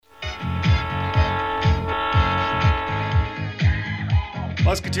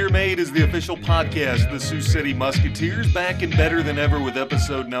Musketeer Made is the official podcast of the Sioux City Musketeers, back and better than ever with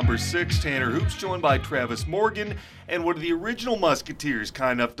episode number 6. Tanner Hoops joined by Travis Morgan, and one of the original Musketeers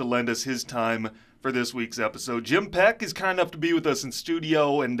kind enough to lend us his time for this week's episode. Jim Peck is kind enough to be with us in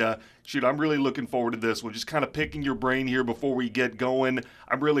studio, and I'm really looking forward to this one. Just kind of picking your brain here before we get going.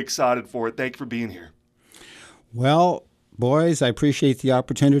 I'm really excited for it. Thank you for being here. Well, boys, I appreciate the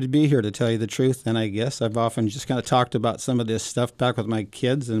opportunity to be here, to tell you the truth. And I guess I've often just kind of talked about some of this stuff back with my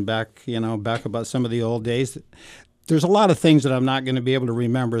kids and back about some of the old days. There's a lot of things that I'm not going to be able to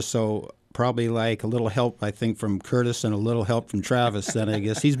remember, so probably like a little help, I think, from Curtis and a little help from Travis. Then I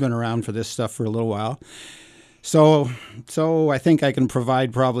guess he's been around for this stuff for a little while. So I think I can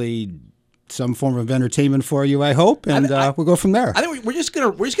provide probably some form of entertainment for you, I hope, and we'll go from there. I think we're just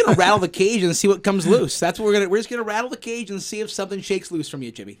gonna rattle the cage and see what comes loose. That's what we're just gonna rattle the cage and see if something shakes loose from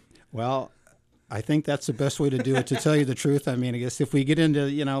you, Jimmy. Well, I think that's the best way to do it, to tell you the truth. I mean, I guess if we get into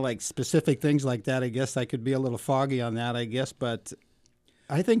like specific things like that, I guess I could be a little foggy on that, I guess, but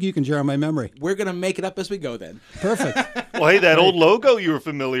I think you can jar my memory. We're going to make it up as we go then. Perfect. Well, hey, that old logo you were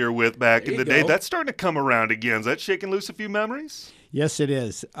familiar with back in the day, go. that's starting to come around again. Is that shaking loose a few memories? Yes, it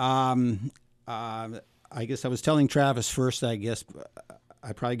is. I guess I was telling Travis first, I guess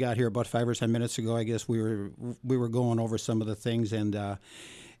I probably got here about 5 or 10 minutes ago. I guess we were going over some of the things, and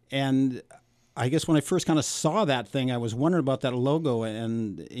I guess when I first kind of saw that thing, I was wondering about that logo,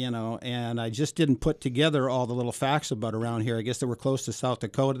 and I just didn't put together all the little facts about around here. I guess that we're close to South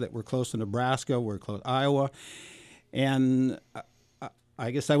Dakota, that we're close to Nebraska, we're close to Iowa, and I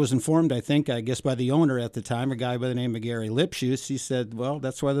guess I was informed, I guess by the owner at the time, a guy by the name of Gary Lipschutz. He said, well,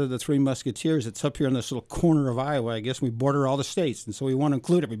 that's why they're the Three Musketeers. It's up here in this little corner of Iowa. I guess we border all the states, and so we want to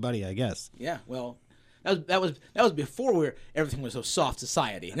include everybody, I guess. Yeah, well, that was before everything was so soft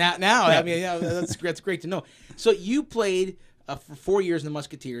society. Now, Yeah. I mean, that's great to know. So you played for 4 years in the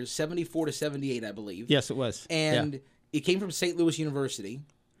Musketeers, 74 to 78, I believe. Yes, it was. And yeah. you came from St. Louis University.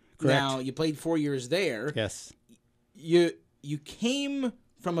 Correct. Now, you played 4 years there. Yes. You came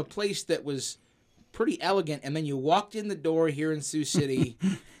from a place that was pretty elegant, and then you walked in the door here in Sioux City.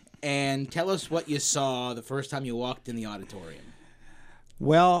 And tell us what you saw the first time you walked in the auditorium.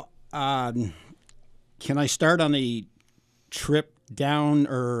 Well, can I start on the trip down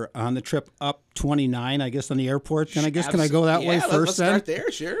or on the trip up 29, I guess, on the airport? Can I go that way first? Let's start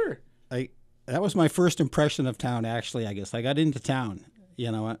there, sure. That was my first impression of town, actually, I guess. I got into town. They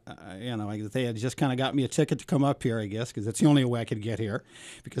had just kind of got me a ticket to come up here, I guess, because that's the only way I could get here.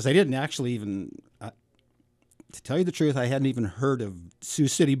 Because I didn't actually even, to tell you the truth, I hadn't even heard of Sioux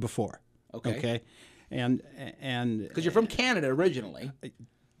City before. Okay. And because you're from Canada originally.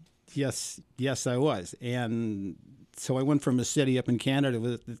 Yes, I was. And so I went from a city up in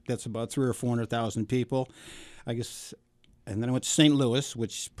Canada that's about 300,000 or 400,000 people, I guess. And then I went to St. Louis,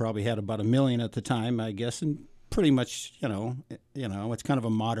 which probably had about 1 million at the time, I guess, and pretty much, it's kind of a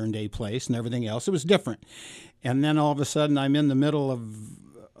modern day place and everything else. It was different. And then all of a sudden I'm in the middle of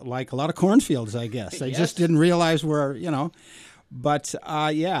like a lot of cornfields, I guess. I just didn't realize where, But,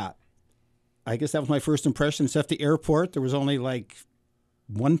 yeah, I guess that was my first impression. It's at the airport. There was only like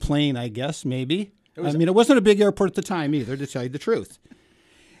one plane, I guess, maybe. It wasn't a big airport at the time either, to tell you the truth.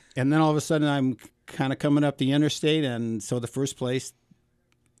 And then all of a sudden I'm kind of coming up the interstate, and so the first place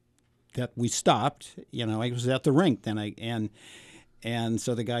that we stopped, I was at the rink then. And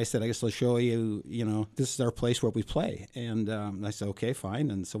so the guy said, I guess I'll show you, this is our place where we play. And I said, okay,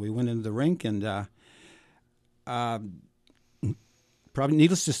 fine. And so we went into the rink, and probably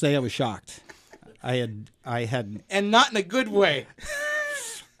needless to say, I was shocked. I had, and not in a good way.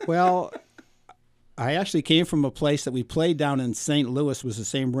 Well, I actually came from a place that we played down in St. Louis, was the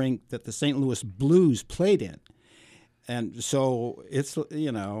same rink that the St. Louis Blues played in. And so it's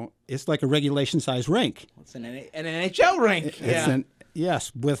like a regulation-sized rink. It's an NHL rink.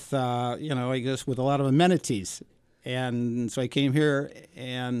 Yes, with I guess with a lot of amenities. And so I came here,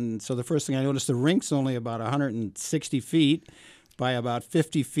 and so the first thing I noticed, the rink's only about 160 feet by about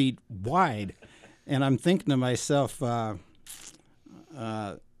 50 feet wide. And I'm thinking to myself,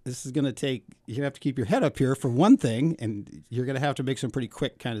 this is going to take, you have to keep your head up here for one thing, and you're going to have to make some pretty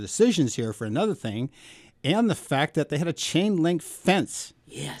quick kind of decisions here for another thing. And the fact that they had a chain link fence.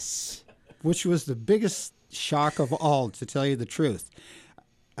 Yes. Which was the biggest shock of all, to tell you the truth.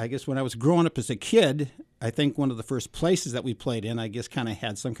 I guess when I was growing up as a kid, I think one of the first places that we played in, I guess, kind of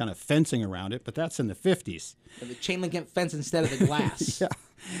had some kind of fencing around it, but that's in the 50s. The chain link fence instead of the glass.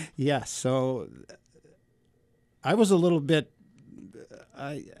 Yeah. So I was a little bit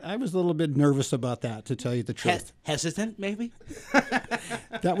I was a little bit nervous about that, to tell you the truth. Hesitant, maybe?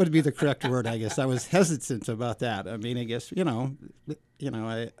 That would be the correct word, I guess. I was hesitant about that. I mean, I guess,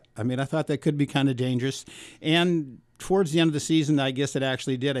 I mean, I thought that could be kind of dangerous. And towards the end of the season, I guess it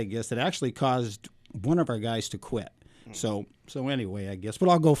actually did. I guess it actually caused one of our guys to quit. So anyway, I guess. But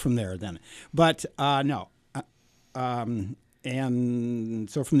I'll go from there then. But no. And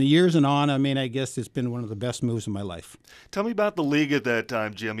so from the years and on, I mean, I guess it's been one of the best moves of my life. Tell me about the league at that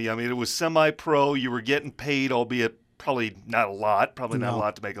time, Jimmy. I mean, it was semi-pro. You were getting paid, albeit probably not a lot. Probably not a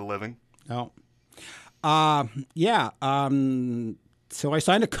lot to make a living. No. Yeah. So I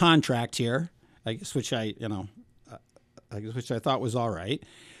signed a contract here, I guess, which I thought was all right.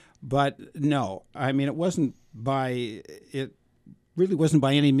 But no, I mean, it really wasn't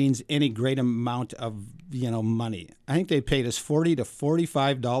by any means any great amount of, money. I think they paid us $40 to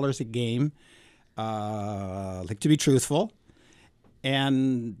 $45 a game, to be truthful.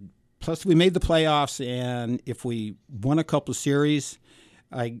 And plus we made the playoffs, and if we won a couple of series,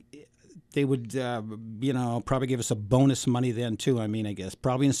 they would, probably give us a bonus money then too. I mean, I guess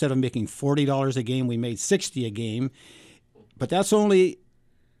probably instead of making $40 a game, we made $60 a game. But that's only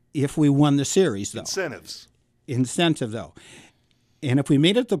if we won the series, though. Incentive, though. And if we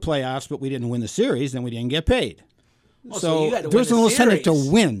made it to the playoffs, but we didn't win the series, then we didn't get paid. Well, so you had to there's win no the incentive series.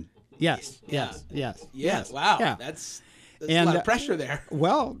 to win. Yes. Yeah. Wow. Yeah. That's a lot of pressure there.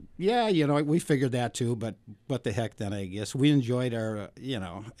 Well, yeah, we figured that too, but what the heck then, I guess. We enjoyed our,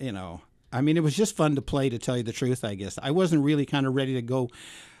 I mean, it was just fun to play, to tell you the truth, I guess. I wasn't really kind of ready to go,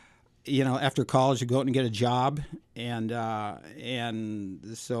 after college, to go out and get a job. And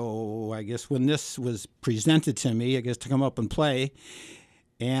so I guess when this was presented to me, I guess to come up and play.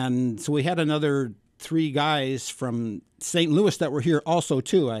 And so we had another 3 guys from St. Louis that were here also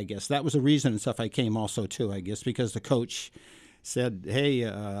too, I guess. That was the reason and stuff I came also too, I guess, because the coach said, hey,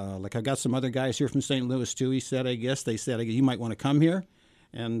 I got some other guys here from St. Louis too. He said, I guess, you might want to come here.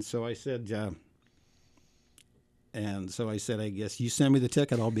 And so I said, I guess you send me the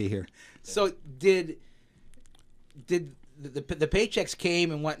ticket, I'll be here. So did the paychecks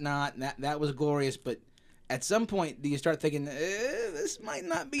came and whatnot, and that was glorious, but at some point do you start thinking, this might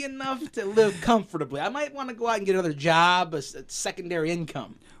not be enough to live comfortably? I might want to go out and get another job, a secondary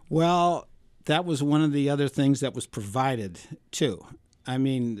income. Well, that was one of the other things that was provided too. I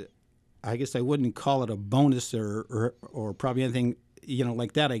mean, I guess I wouldn't call it a bonus or probably anything,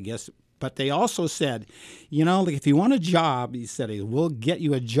 like that, I guess. But they also said, if you want a job, he said, we'll get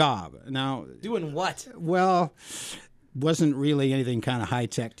you a job. Now, doing what? Well, wasn't really anything kind of high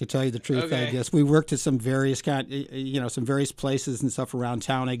tech, to tell you the truth. Okay. I guess we worked at some various places and stuff around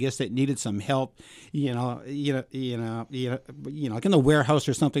town. I guess that needed some help, like in the warehouse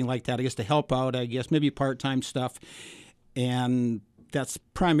or something like that. I guess to help out. I guess maybe part-time stuff, and that's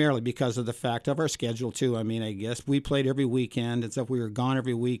primarily because of the fact of our schedule too. I mean, I guess we played every weekend and stuff. We were gone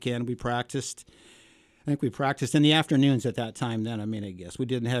every weekend. We practiced. I think we practiced in the afternoons at that time. Then, I mean, I guess we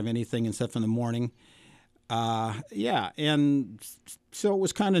didn't have anything except in the morning. And so it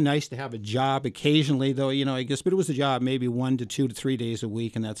was kind of nice to have a job occasionally, though, I guess, but it was a job maybe 1 to 2 to 3 days a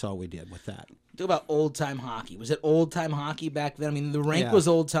week, and that's all we did with that. Talk about old-time hockey. Was it old-time hockey back then? I mean, the rink was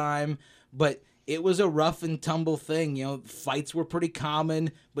old-time, but it was a rough and tumble thing. Fights were pretty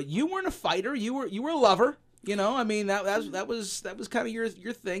common, but you weren't a fighter. You were a lover. I mean, that was kind of your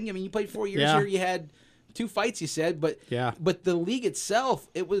thing. I mean, you played 4 years here. You had 2 fights, you said, but the league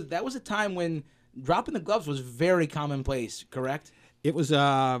itself, that was a time when dropping the gloves was very commonplace, correct? It was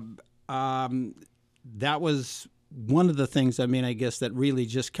that was one of the things, I mean, I guess that really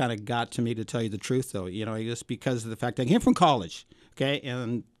just kind of got to me, to tell you the truth, though, I guess because of the fact I came from college, okay,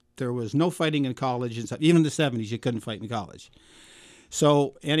 and there was no fighting in college and stuff. Even in the 70s, you couldn't fight in college.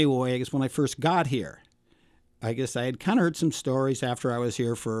 So anyway, I guess when I first got here, I guess I had kind of heard some stories after I was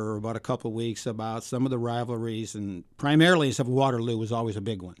here for about a couple of weeks about some of the rivalries, and primarily stuff. Waterloo was always a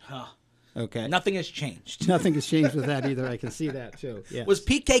big one. Huh. Okay. Nothing has changed. Nothing has changed with that either. I can see that too. Yes. Was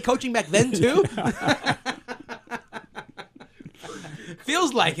PK coaching back then too?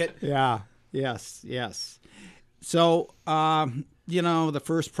 Feels like it. Yeah. Yes. So, the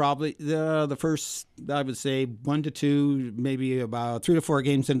first, I would say 1 to 2, maybe about 3 to 4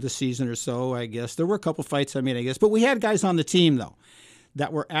 games into the season or so, I guess. There were a couple fights, I mean, I guess. But we had guys on the team, though,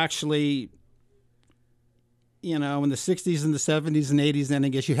 that were actually, in the 60s and the 70s and 80s, then I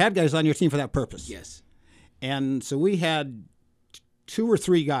guess you had guys on your team for that purpose. Yes. And so we had 2 or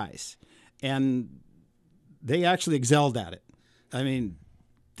 3 guys, and they actually excelled at it. I mean,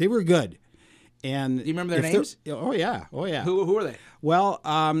 they were good. And do you remember their names? Oh yeah. Who are they? Well,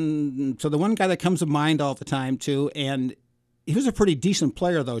 so the one guy that comes to mind all the time too, and he was a pretty decent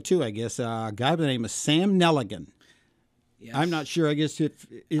player though too, I guess. A guy by the name of Sam Nelligan. Yes. I'm not sure. I guess if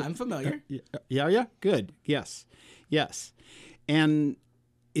I'm familiar. Yeah. Good. Yes. And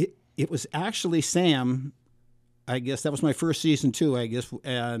it was actually Sam. I guess that was my first season too. I guess,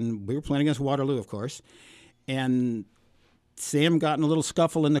 and we were playing against Waterloo, of course. And Sam got in a little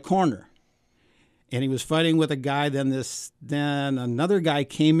scuffle in the corner, and he was fighting with a guy. Then another guy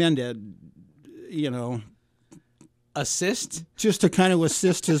came in to, assist, just to kind of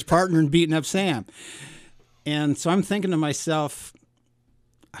assist his partner in beating up Sam. And so I'm thinking to myself,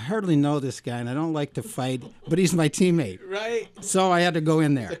 I hardly know this guy, and I don't like to fight, but he's my teammate. Right. So I had to go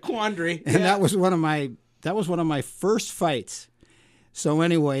in there. The quandary. And that was one of my first fights. So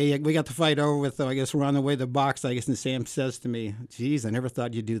anyway, we got the fight over with, though. I guess we're on the way to the box, I guess, and Sam says to me, "Geez, I never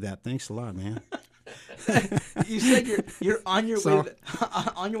thought you'd do that. Thanks a lot, man." You said you're on your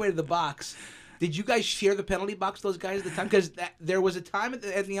way to the box. Did you guys share the penalty box with those guys at the time? Because there was a time at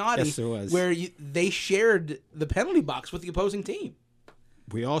the Audi Yes, there was. where they shared the penalty box with the opposing team.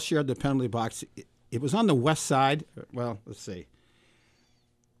 We all shared the penalty box. It was on the west side. Well, let's see.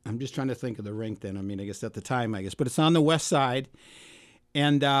 I'm just trying to think of the rink then. I mean, I guess at the time, but it's on the west side.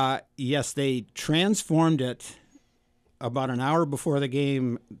 And yes, they transformed it about an hour before the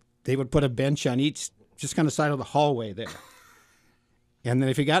game. They would put a bench on each just kind of side of the hallway there. And then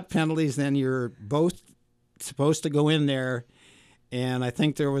if you got penalties, then you're both supposed to go in there. And I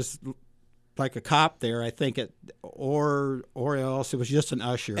think there was like a cop there, I think, or else it was just an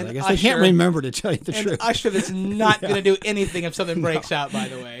usher. I guess I can't remember, to tell you the truth. An usher that's not going to do anything if something breaks out, by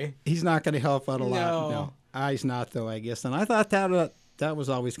the way. He's not going to help out a lot. No. He's not, though, I guess. And I thought that was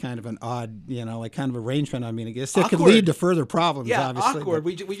always kind of an odd, like kind of arrangement. I mean, I guess it could lead to further problems, obviously. Awkward.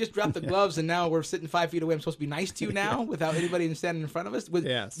 We just dropped the gloves, and now we're sitting 5 feet away. I'm supposed to be nice to you now without anybody standing in front of us?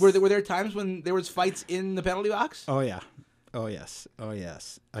 Yes. Were there times when there was fights in the penalty box? Oh, yeah. Oh, yes. Oh,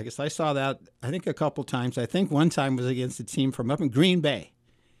 yes. I guess I saw that, I think, a couple times. I think one time was against a team from up in Green Bay.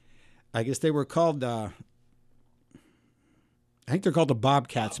 I guess they were called, I think they're called the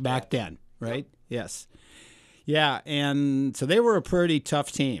Bobcats back then, right? Yes. Yeah, and so they were a pretty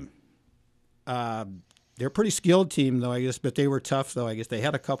tough team. They're a pretty skilled team, though, I guess, but they were tough, though. I guess they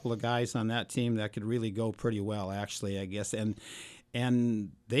had a couple of guys on that team that could really go pretty well, actually, I guess.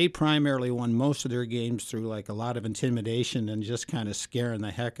 And they primarily won most of their games through, like, a lot of intimidation and just kind of scaring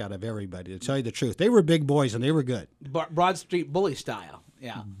the heck out of everybody, to tell you the truth. They were big boys, and they were good. Broad Street Bully style,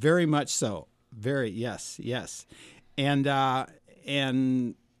 yeah. Very much so. Yes. And I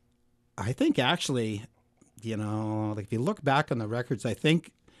think, actually, like if you look back on the records, I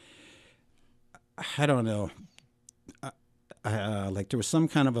think, I don't know, like there was some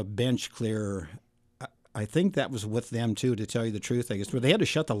kind of a bench clear. I think that was with them too, to tell you the truth, I guess, where they had to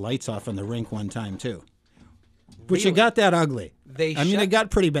shut the lights off in the rink one time too. Which it got that ugly. It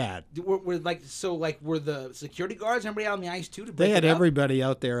got pretty bad. Were the security guards, everybody out on the ice too? To break they had it up? everybody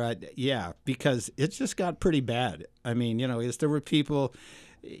out there, because it just got pretty bad. I mean, there were people,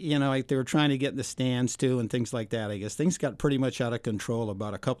 like they were trying to get in the stands too and things like that. I guess things got pretty much out of control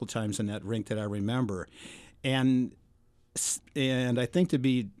about a couple times in that rink that I remember. And I think, to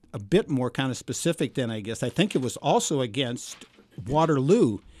be a bit more kind of specific than, I think it was also against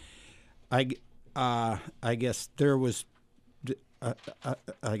Waterloo. I guess there was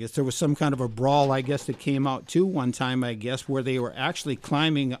some kind of a brawl, I guess, that came out too one time, I guess, where they were actually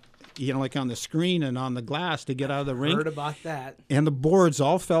climbing, like on the screen and on the glass to get out of the rink. Heard about that. And the boards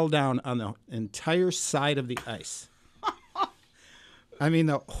all fell down on the entire side of the ice. I mean,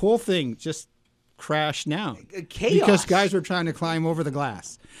 the whole thing just crashed down. Chaos. Because guys were trying to climb over the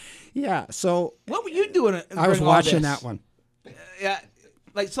glass. Yeah, so... What were you doing? I was watching that one. Yeah.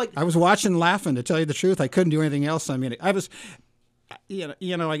 It's like I was watching, laughing, to tell you the truth. I couldn't do anything else. I mean, I was,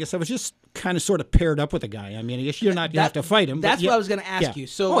 I guess I was just kind of sort of paired up with a guy. I mean, I guess you have to fight him. That's what I was going to ask you.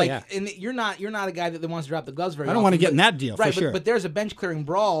 So, and you're not a guy that wants to drop the gloves very often. I don't want to get in that deal, right, for sure. But there's a bench clearing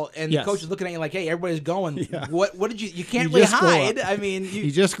brawl, and the coach is looking at you like, hey, everybody's going. Yeah. What did you can't really hide. I mean,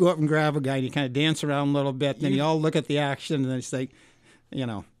 you just go up and grab a guy, and you kind of dance around a little bit, and then you all look at the action, and then it's like,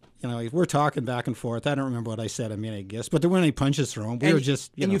 we're talking back and forth. I don't remember what I said. I mean, I guess, but there weren't any punches thrown. We were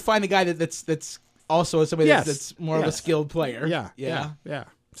just, and you find the guy that's also somebody that's more of a skilled player. Yeah.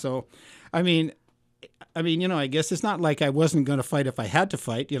 So, I mean, I guess it's not like I wasn't going to fight if I had to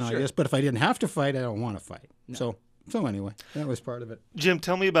fight. I guess, but if I didn't have to fight, I don't want to fight. No. So anyway, that was part of it. Jim,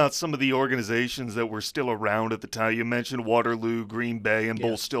 tell me about some of the organizations that were still around at the time. You mentioned Waterloo, Green Bay, and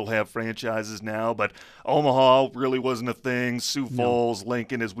both still have franchises now, but Omaha really wasn't a thing. Sioux Falls,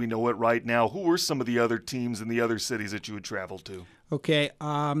 Lincoln, as we know it right now. Who were some of the other teams in the other cities that you would travel to? Okay,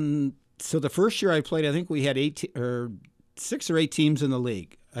 so the first year I played, I think we had 6 or 8 teams in the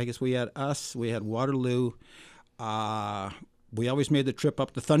league. I guess we had us, we had Waterloo. We always made the trip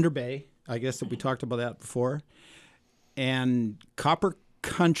up to Thunder Bay. I guess that we talked about that before. and Copper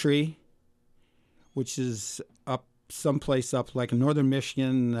Country, which is up someplace up like in northern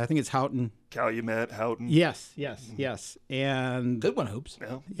Michigan. I think it's Houghton. Calumet, Houghton. Yes. And Good one, Hoops.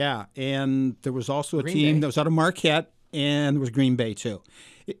 yeah, and there was also a Green team Bay. that was out of Marquette, and there was Green Bay too.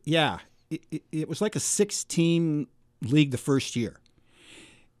 It was like a 6-team league the first year.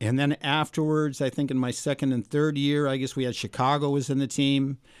 And then afterwards, I think in my second and third year, I guess we had Chicago was in the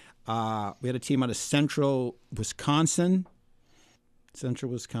team. We had a team out of Central Wisconsin,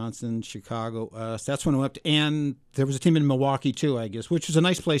 Chicago. So that's when I went up to, and there was a team in Milwaukee too, I guess, which was a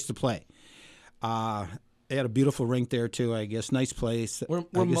nice place to play. They had a beautiful rink there too, I guess. Nice place. Were I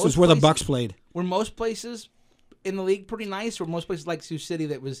guess most this is where the places- Bucks played. Were most places in the league pretty nice, or most places like Sioux City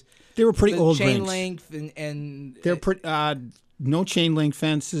that was They were pretty the old chain rinks. length and They're pretty no chain link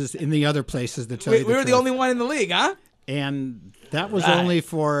fences in the other places. To tell we you were the truth. only one in the league, huh? And that was Right. only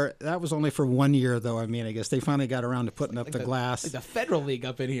for 1 year though. I mean, I guess they finally got around to putting up the glass. Like the Federal League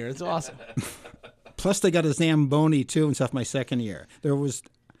up in here. It's awesome. Plus, they got a Zamboni too and stuff. My second year, there was,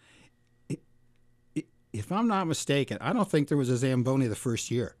 if I'm not mistaken, I don't think there was a Zamboni the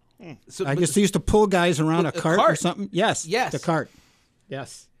first year. So, I but guess they used to pull guys around a The cart or cart. something. Yes, Yes. the cart.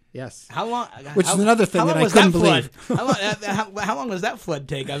 Yes. how long? Which is another thing how that long I was couldn't flood? believe. How long does that flood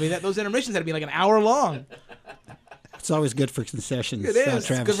take? I mean, those intermissions had to be like an hour long. It's always good for concessions. It is. It's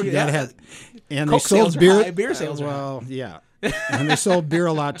Travis. good for- You gotta yeah. have, and Coke they sold sales are beer. high, beer sales are high. Well, yeah, and they sold beer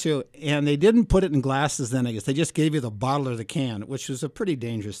a lot too. And they didn't put it in glasses then. I guess they just gave you the bottle or the can, which was a pretty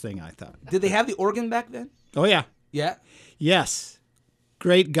dangerous thing, I thought. Did they have the organ back then? Oh yeah, Yeah. yes,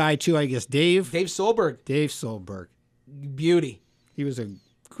 great guy too. I guess Dave Solberg, Solberg. beauty. He was a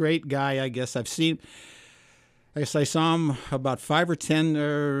great guy. I guess I saw him about 5 or 10,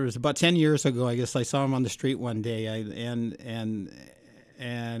 or it was about 10 years ago. I guess I saw him on the street one day,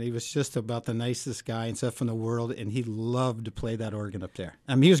 and he was just about the nicest guy and stuff in the world. And he loved to play that organ up there.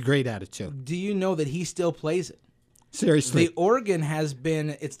 I mean, he was great at it too. Do you know that he still plays it? Seriously, The organ has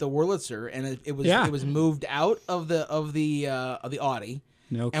been, it's the Wurlitzer, and it was moved out of the Audi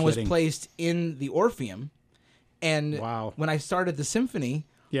no and was kidding. placed in the Orpheum. And Wow. when I started the symphony,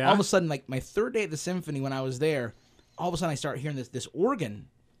 Yeah. all of a sudden, like my third day at the symphony, when I was there, all of a sudden I start hearing this organ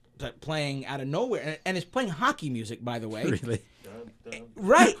playing out of nowhere, and it's playing hockey music, by the way. Really,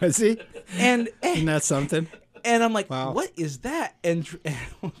 Right. was he? And Isn't that something? and I'm like, Wow. what is that? And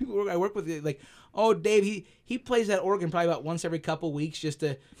people I work with, like, oh, Dave, he plays that organ probably about once every couple weeks just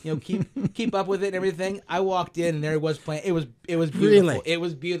to keep up with it and everything. I walked in and there he was playing. It was beautiful. Really? It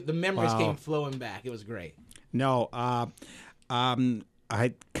was beautiful. The memories Wow. came flowing back. It was great. No, I kind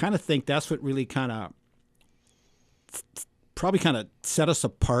of think that's what really probably set us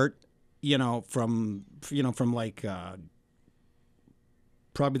apart, from like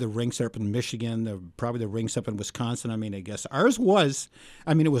probably the rinks up in Michigan, probably the rinks up in Wisconsin. I mean, I guess ours was,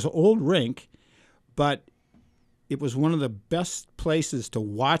 it was an old rink, but it was one of the best places to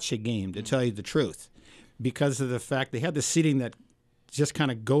watch a game, to tell you the truth, because of the fact they had the seating that just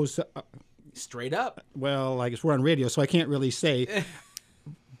kind of goes Straight up. well, I guess we're on radio, so I can't really say.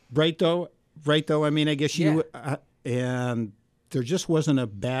 Right though. I mean, I guess you and there just wasn't a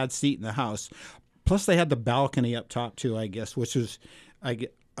bad seat in the house. Plus, they had the balcony up top too. I guess, which is,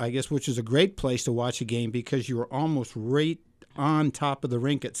 which is a great place to watch a game because you were almost right on top of the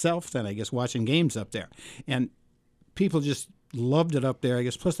rink itself. Then I guess watching games up there, and people just loved it up there. I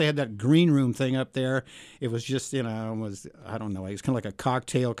guess. Plus, they had that green room thing up there. It was just, I don't know. It was kind of like a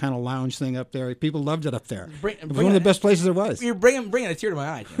cocktail kind of lounge thing up there. People loved it up there. It was one of the best places there was. You're bringing a tear to my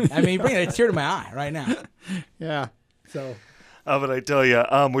eye, Jim. I mean, you're bringing a tear to my eye right now. Yeah. So. But I tell you,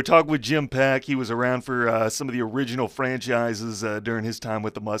 we're talking with Jim Peck. He was around for some of the original franchises during his time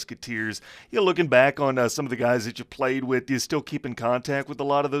with the Musketeers. Looking back on some of the guys that you played with, do you still keep in contact with a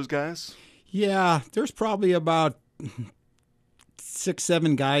lot of those guys? Yeah, there's probably about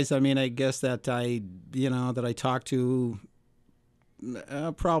 6-7 guys. I mean, I guess that I talk to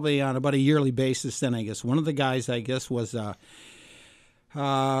probably on about a yearly basis. Then I guess one of the guys was I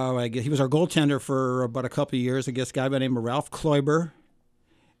guess he was our goaltender for about a couple of years. I guess a guy by the name of Ralph Kloiber,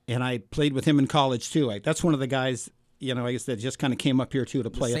 and I played with him in college too. That's one of the guys I guess that just kind of came up here too to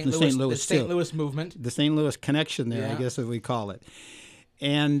play up in St. Louis the St. Louis movement. The St. Louis connection there, Yeah. I guess as we call it.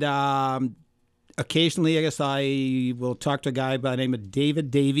 And occasionally, I guess I will talk to a guy by the name of David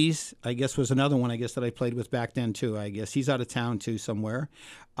Davies, I guess was another one, I guess, that I played with back then, too. I guess he's out of town, too, somewhere.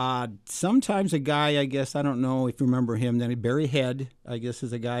 Sometimes a guy, I guess, I don't know if you remember him, then Barry Head, I guess,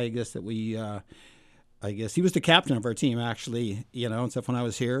 is a guy, I guess, that we, I guess he was the captain of our team, actually, and stuff when I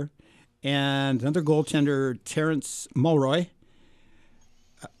was here. And another goaltender, Terrence Mulroy,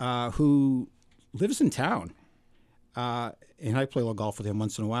 who lives in town. and I play a little golf with him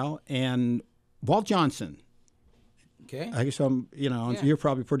once in a while. And Walt Johnson. Okay. I guess Yeah. you're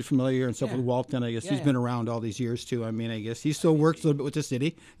probably pretty familiar and stuff Yeah. with Walton. I guess Yeah, he's yeah. been around all these years too. I mean, I guess he still works a little bit with the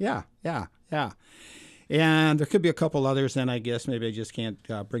city. Yeah. And there could be a couple others, and I guess maybe I just can't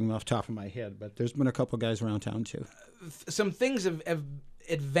bring them off the top of my head. But there's been a couple guys around town too. Some things have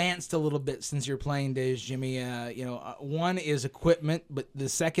advanced a little bit since your playing days, Jimmy. One is equipment, but the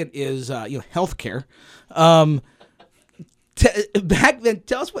second is healthcare. Back then,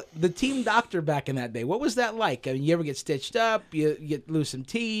 tell us what the team doctor back in that day. What was that like? I mean, you ever get stitched up? You get lose some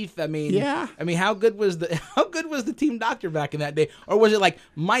teeth? I mean, Yeah. I mean, how good was the team doctor back in that day? Or was it like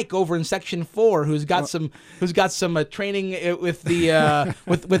Mike over in Section 4, who's got some training with the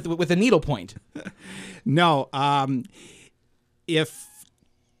with a needlepoint? No, if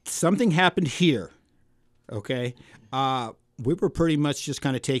something happened here, okay, we were pretty much just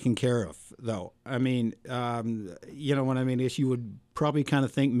kind of taken care of, though. I mean, you know what I mean? Is you would probably kind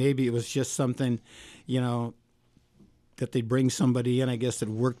of think maybe it was just something, that they'd bring somebody in, I guess, that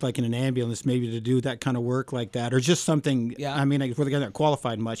worked like in an ambulance, maybe to do that kind of work like that, or just something. Yeah. I mean, for the guy that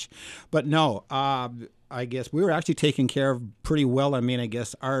qualified much, but no, I guess we were actually taken care of pretty well. I mean, I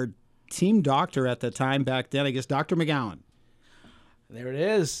guess our team doctor at the time back then, I guess, Dr. McGowan. There it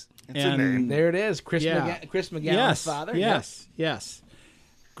is. It's a name. There it is. Chris Yeah. McGowan's father. Yes.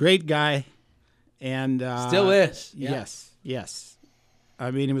 Great guy. And Still is. Yeah. Yes. I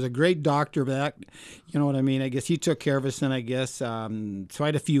mean, he was a great doctor back. You know what I mean? I guess he took care of us, and I guess so I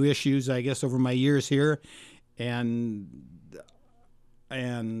had a few issues, I guess, over my years here. And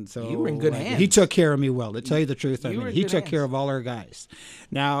so You were in good hands. He took care of me well, to tell you the truth. I You were mean, in he good took hands. care of all our guys.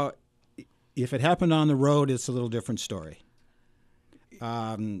 Now, if it happened on the road, it's a little different story.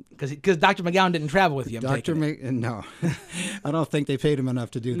 Because Dr. McGowan didn't travel with you. I'm Dr. taking it. No, I don't think they paid him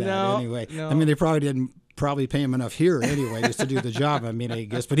enough to do that No, anyway. no. I mean, they probably didn't pay him enough here anyway just to do the job. I mean, I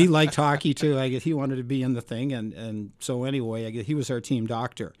guess, but he liked hockey too. I guess he wanted to be in the thing, and so anyway, I guess he was our team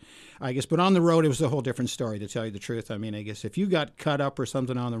doctor. I guess, but on the road it was a whole different story, to tell you the truth. I mean, I guess if you got cut up or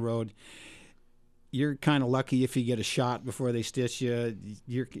something on the road, you're kind of lucky if you get a shot before they stitch you.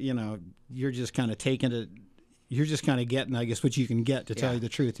 You're just kind of taking it. You're just kind of getting, I guess, what you can get, to tell you the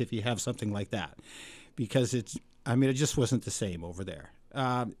truth, if you have something like that, because it just wasn't the same over there.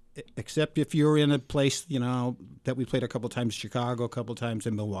 Except if you're in a place, that we played a couple times in Chicago, a couple times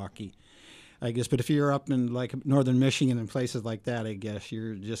in Milwaukee, I guess. But if you're up in like northern Michigan and places like that, I guess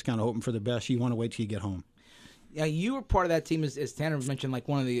you're just kind of hoping for the best. You want to wait till you get home. Yeah, you were part of that team, as Tanner mentioned, like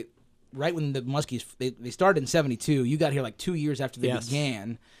one of the, right when the Muskies, they started in 72. You got here like 2 years after they Yes.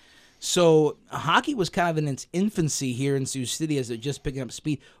 began. So hockey was kind of in its infancy here in Sioux City as it just picking up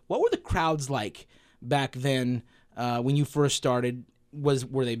speed. What were the crowds like back then when you first started?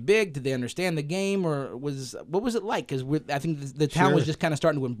 Were they big? Did they understand the game, or what was it like? Because I think the town was Sure. just kind of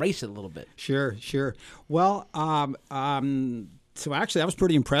starting to embrace it a little bit. Sure. Well, so actually, I was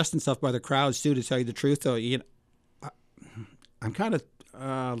pretty impressed and stuff by the crowds too. To tell you the truth, though, I'm kind of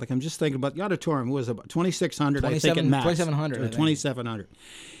I'm just thinking about the auditorium. It was about 2,600, I think, at max. 2,700, I think. 2,700.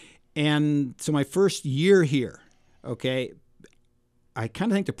 And so my first year here, okay, I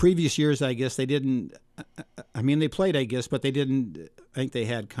kind of think the previous years, I guess, they didn't. I mean, they played, I guess, but they didn't. I think they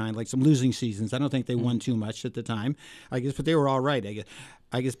had kind of like some losing seasons. I don't think they won too much at the time, I guess, but they were all right, I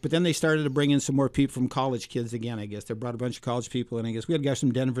guess. But then they started to bring in some more people from college kids again, I guess. They brought a bunch of college people in, I guess. We had guys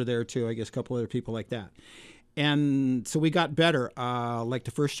from Denver there, too, I guess, a couple other people like that. And so we got better. Like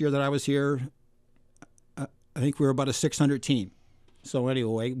the first year that I was here, I think we were about a 600 team. So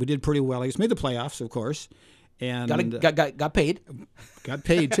anyway, we did pretty well. I guess made the playoffs, of course. And Got paid. got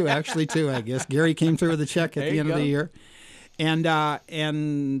paid too, actually, too, I guess. Gary came through with a check at There the you end of go. the year.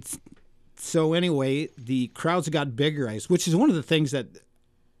 And so anyway, the crowds got bigger, which is one of the things that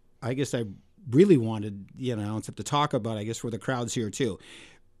I guess I really wanted, to talk about, I guess, were the crowds here too.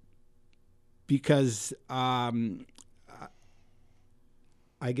 Because I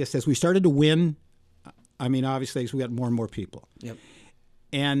guess as we started to win, I mean, obviously, we got more and more people. Yep.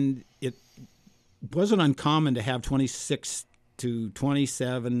 And it wasn't uncommon to have 26 to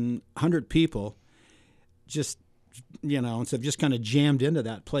 2,700 people just, instead of just kind of jammed into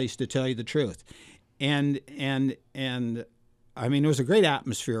that place, to tell you the truth. And I mean, there was a great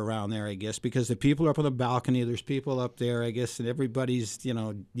atmosphere around there, I guess, because the people are up on the balcony, there's people up there, I guess, and everybody's,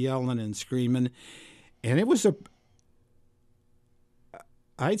 yelling and screaming. And it was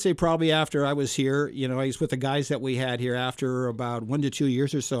I'd say probably after I was here, I was with the guys that we had here after about 1 to 2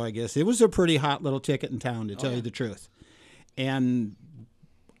 years or so, I guess. It was a pretty hot little ticket in town, to tell you the truth. And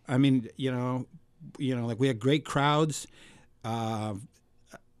I mean, like we had great crowds. I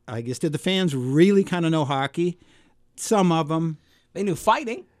guess, did the fans really kind of know hockey? some of them. They knew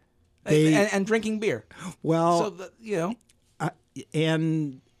fighting and drinking beer. Well, So,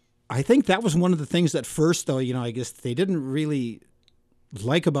 and I think that was one of the things at first, though, I guess they didn't really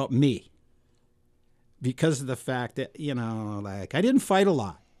like about me because of the fact that, like I didn't fight a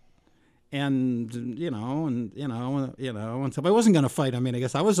lot. And, and so I wasn't going to fight. I mean, I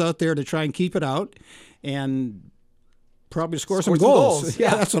guess I was out there to try and keep it out and probably score some goals.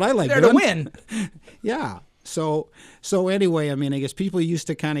 Yeah, that's what I like there doing. to win. Yeah. So anyway, I mean, I guess people used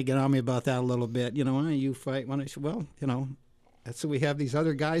to kind of get on me about that a little bit. Why you fight? When I said, well, that's what we have these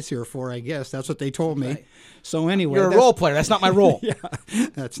other guys here for, I guess. That's what they told me. Right. So anyway. You're a role player. That's not my role. Yeah,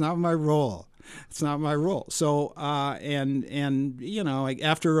 that's not my role. It's not my role. So, after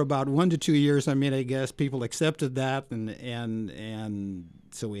about 1 to 2 years, I mean, I guess people accepted that, and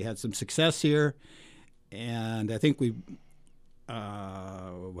so we had some success here, and I think we,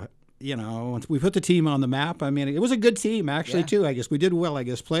 once we put the team on the map, I mean, it was a good team actually too. I guess we did well. I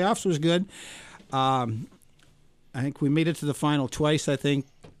guess playoffs was good. I think we made it to the final twice. I guess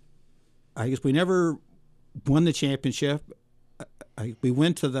we never won the championship. We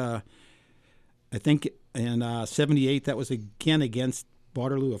went to I think in 78, that was again against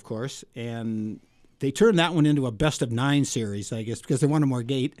Waterloo, of course, and they turned that one into a best-of-9 series, I guess, because they wanted more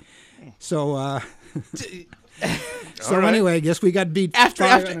gate. So, anyway, I guess we got beat after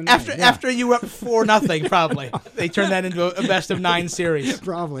you were up 4-0, probably. They turned that into a best-of-9 series.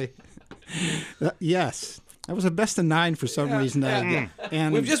 Probably. Yes. That was a best-of-9 for some reason.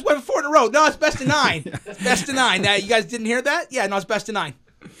 And we've just won 4 in a row. No, it's best-of-9. It's best-of-9. Now, you guys didn't hear that? Yeah, no, it's best-of-9.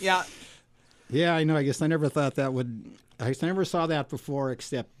 Yeah. Yeah, I know. I guess I never thought that would. I never saw that before,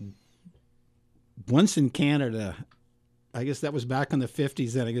 except once in Canada. I guess that was back in the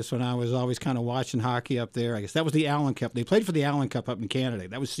 50s. Then I guess when I was always kind of watching hockey up there. I guess that was the Allen Cup. They played for the Allen Cup up in Canada.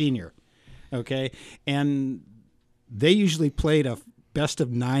 That was senior, okay, and they usually played a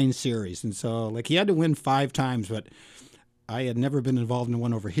best-of-9 series, and so like he had to win 5 times, but I had never been involved in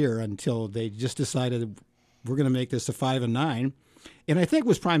one over here until they just decided we're going to make this a 5-9. And I think it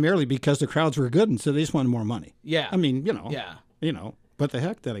was primarily because the crowds were good, and so they just wanted more money. Yeah. I mean, Yeah. What the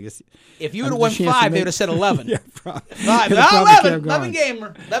heck, then I guess. If you would have won 5, they would have said 11. Yeah, probably. 5. No, 11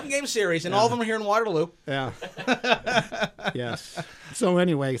 game series, and all of them are here in Waterloo. Yeah. Yes. So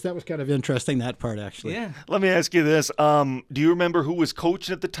anyways, that was kind of interesting, that part, actually. Yeah. Let me ask you this. Do you remember who was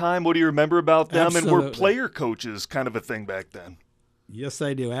coaching at the time? What do you remember about them? Absolutely. And were player coaches kind of a thing back then? Yes,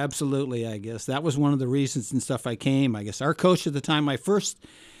 I do. Absolutely, I guess. That was one of the reasons and stuff I came. I guess our coach at the time, my first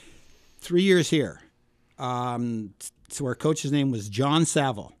 3 years here, so our coach's name was John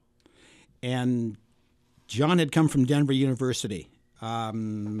Saville. And John had come from Denver University. I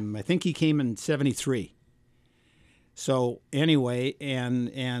think he came in 73. So anyway,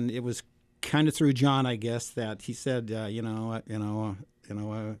 and it was kind of through John, I guess, that he said,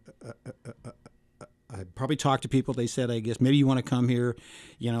 I probably talked to people. They said, I guess, maybe you want to come here.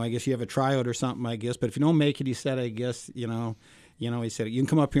 I guess you have a tryout or something, I guess. But if you don't make it, he said, I guess, he said, you can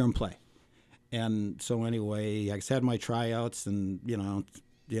come up here and play. And so anyway, I had my tryouts and,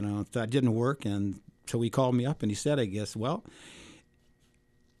 that didn't work. And so he called me up and he said, I guess, well,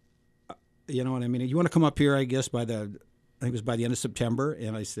 you know what I mean? You want to come up here, I guess, I think it was by the end of September.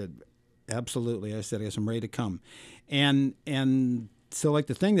 And I said, absolutely. I said, I guess I'm ready to come. And so, like,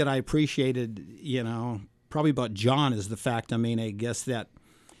 the thing that I appreciated, probably about John is the fact, I guess that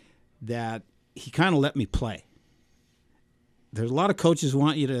he kind of let me play. There's a lot of coaches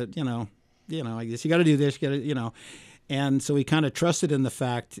want you to, I guess you got to do this, and so he kind of trusted in the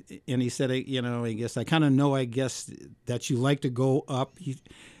fact, and he said, I guess I kind of know, I guess, that you like to go up,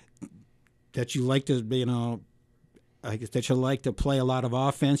 that you like to, I guess that you like to play a lot of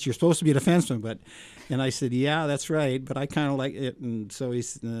offense. You're supposed to be a defenseman, and I said, yeah, that's right, but I kind of like it, and so he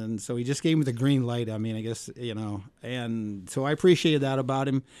just gave me the green light. I guess, and so I appreciated that about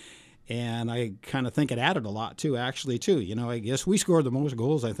him, and I kind of think it added a lot too. Actually, too, I guess we scored the most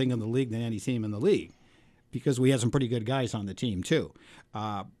goals, I think, in the league than any team in the league, because we had some pretty good guys on the team too.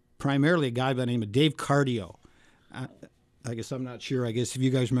 Primarily a guy by the name of Dave Cardio. I guess I'm not sure. I guess if you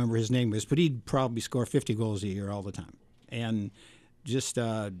guys remember his name was, but he'd probably score 50 goals a year all the time, and just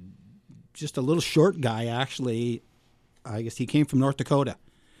a little short guy. Actually, I guess he came from North Dakota.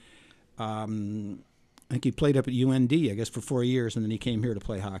 I think he played up at UND, I guess, for 4 years, and then he came here to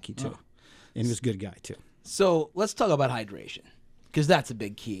play hockey too, and he was a good guy too. So let's talk about hydration, because that's a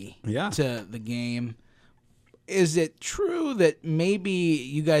big key to the game. Is it true that maybe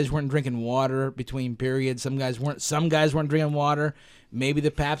you guys weren't drinking water between periods? Some guys weren't drinking water. Maybe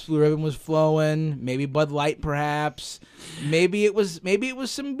the Pabst Blue Ribbon was flowing. Maybe Bud Light, perhaps. Maybe it was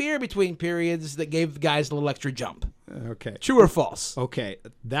some beer between periods that gave the guys a little extra jump. Okay. True or false? Okay,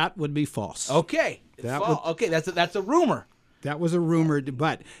 that would be false. Okay. Okay, that's a rumor. That was a rumor,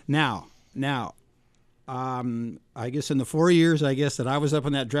 but now, I guess in the 4 years, I guess that I was up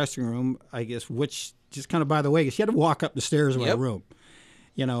in that dressing room, I guess, which just kind of by the way, because you had to walk up the stairs of our room.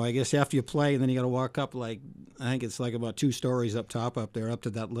 You know, I guess after you play, and then you got to walk up I think it's like about 2 stories up top up there, up to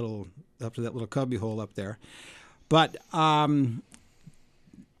that little cubby hole up there. But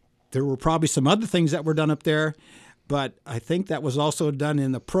there were probably some other things that were done up there. But I think that was also done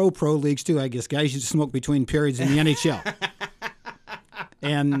in the pro leagues, too. I guess guys used to smoke between periods in the NHL.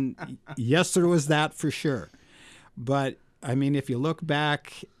 And, yes, there was that for sure. But, I mean, if you look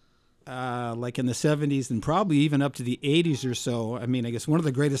back, like in the 70s and probably even up to the 80s or so, I mean, I guess one of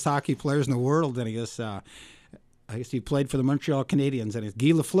the greatest hockey players in the world, and I guess he played for the Montreal Canadiens, and it's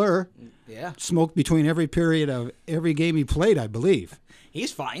Guy Lafleur. Yeah. Smoked between every period of every game he played, I believe.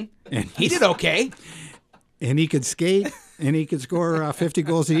 He's fine. He did okay. And he could skate, and he could score 50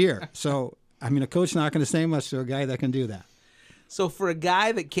 goals a year. So, I mean, a coach's not going to say much to a guy that can do that. So for a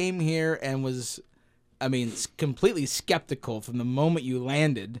guy that came here and was, I mean, completely skeptical from the moment you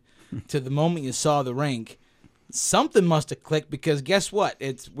landed to the moment you saw the rink, something must have clicked because guess what?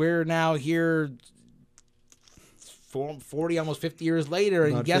 We're now here 40, almost 50 years later,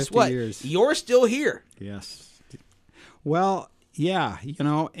 and guess what? Years. You're still here. Yes. Well, yeah, you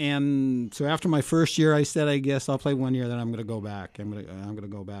know, and so after my first year, I said, I guess I'll play 1 year, then I'm going to go back. I'm going to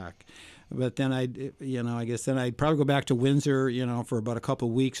go back. But then I guess then I'd probably go back to Windsor, you know, for about a couple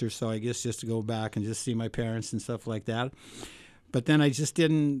of weeks or so, I guess, just to go back and just see my parents and stuff like that. But then I just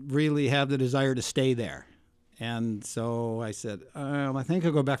didn't really have the desire to stay there. And so I said, I think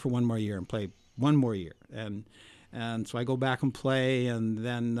I'll go back for 1 more year and play 1 more year. And so I go back and play, and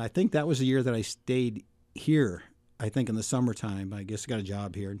then I think that was the year that I stayed here. I think in the summertime, I guess I got a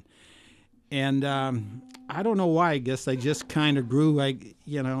job here. And I don't know why. I guess I just kind of grew,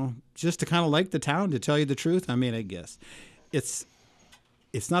 just to kind of like the town, to tell you the truth. I mean, I guess it's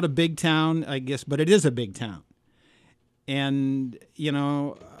not a big town, I guess, but it is a big town. And,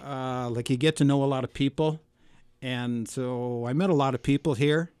 like you get to know a lot of people. And so I met a lot of people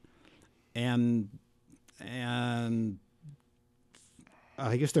here. And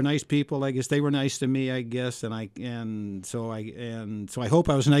I guess they're nice people. I guess they were nice to me, I guess, and so I hope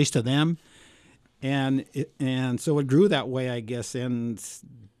I was nice to them, and so it grew that way, I guess. And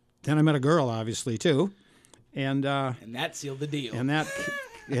then I met a girl, obviously, too, and that sealed the deal. And that,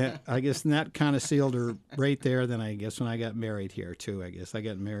 yeah, I guess, and that kind of sealed her right there. Then I guess when I got married here too, I guess I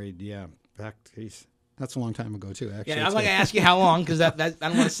got married. Yeah, that's a long time ago too. Actually, yeah, I was going to ask you how long because that I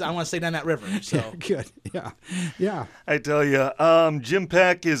don't want to stay down that river. So yeah, good, yeah. I tell you, Jim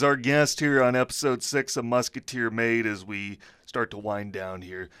Peck is our guest here on episode 6 of Musketeer Made as we start to wind down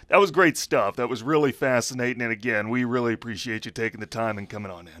here. That was great stuff. That was really fascinating, and again, we really appreciate you taking the time and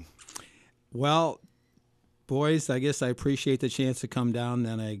coming on in. Well, boys, I guess I appreciate the chance to come down.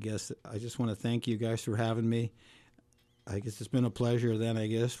 Then I guess I just want to thank you guys for having me. I guess it's been a pleasure. Then I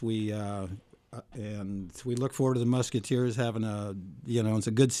guess and we look forward to the Musketeers having it's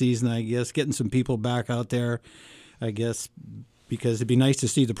a good season, I guess, getting some people back out there, I guess, because it'd be nice to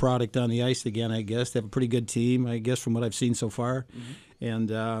see the product on the ice again, I guess. They have a pretty good team, I guess, from what I've seen so far.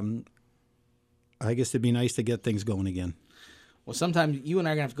 Mm-hmm. And I guess it'd be nice to get things going again. Well, sometime you and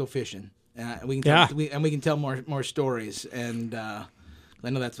I are going to have to go fishing. We can tell more stories, and I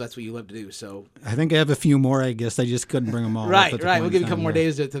know that's what you love to do. So I think I have a few more. I guess I just couldn't bring them all. Right. We'll give you a couple more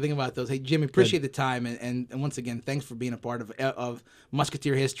days to think about those. Hey, Jimmy, appreciate the time, and once again, thanks for being a part of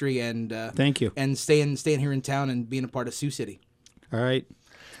Musketeer history, and thank you, and staying here in town and being a part of Sioux City. All right,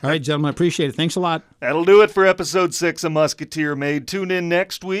 gentlemen, I appreciate it. Thanks a lot. That'll do it for episode 6 of Musketeer Made. Tune in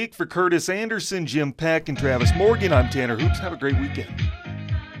next week for Curtis Anderson, Jim Peck, and Travis Morgan. I'm Tanner Hoops. Have a great weekend.